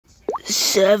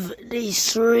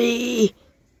73.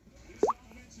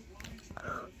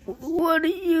 What are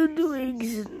you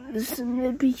doing,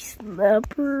 Snippy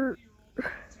Snapper?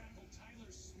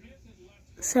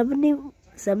 70,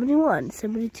 71,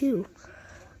 72.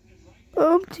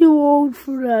 I'm too old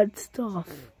for that stuff.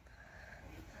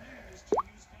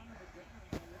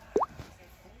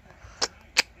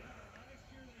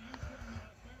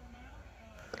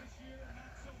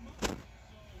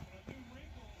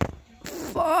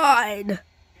 Fine,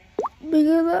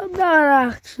 because I'm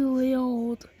not actually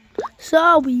old.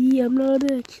 Sorry, I'm not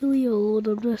actually old.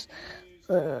 I'm just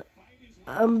a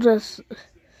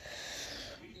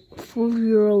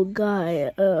 4-year-old guy.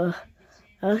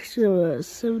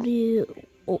 Actually,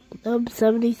 I'm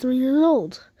 73 years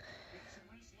old.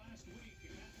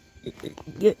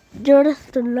 You're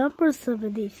just the number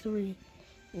 73.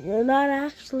 You're not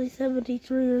actually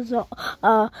 73 years old.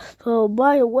 So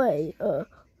by the way,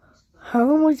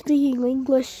 how am I speaking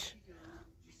English?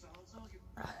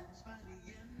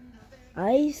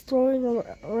 I's throwing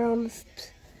around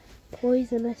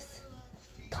poisonous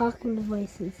talking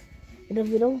devices, and if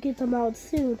we don't get them out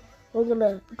soon, we're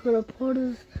gonna put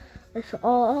us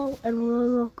all out, and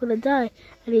we're all gonna die.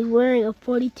 And he's wearing a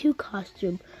 42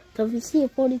 costume. So if you see a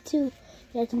 42, you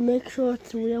have to make sure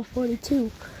it's a real 42.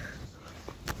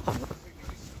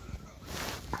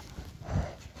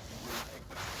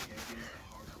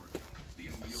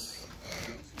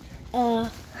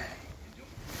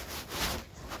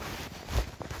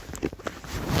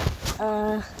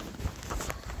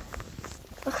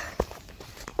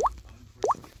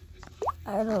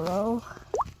 I don't know.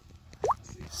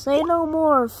 Say no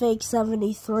more, fake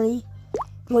 73.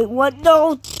 Wait, what?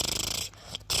 No!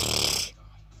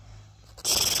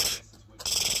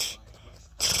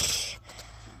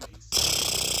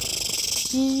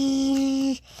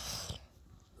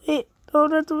 Wait, no,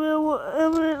 not the real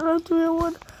one. Not the real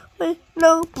one. Wait,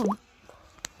 no.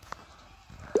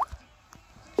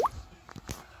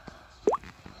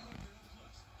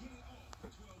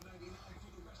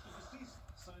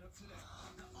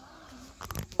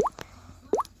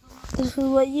 This is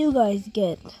what you guys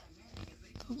get.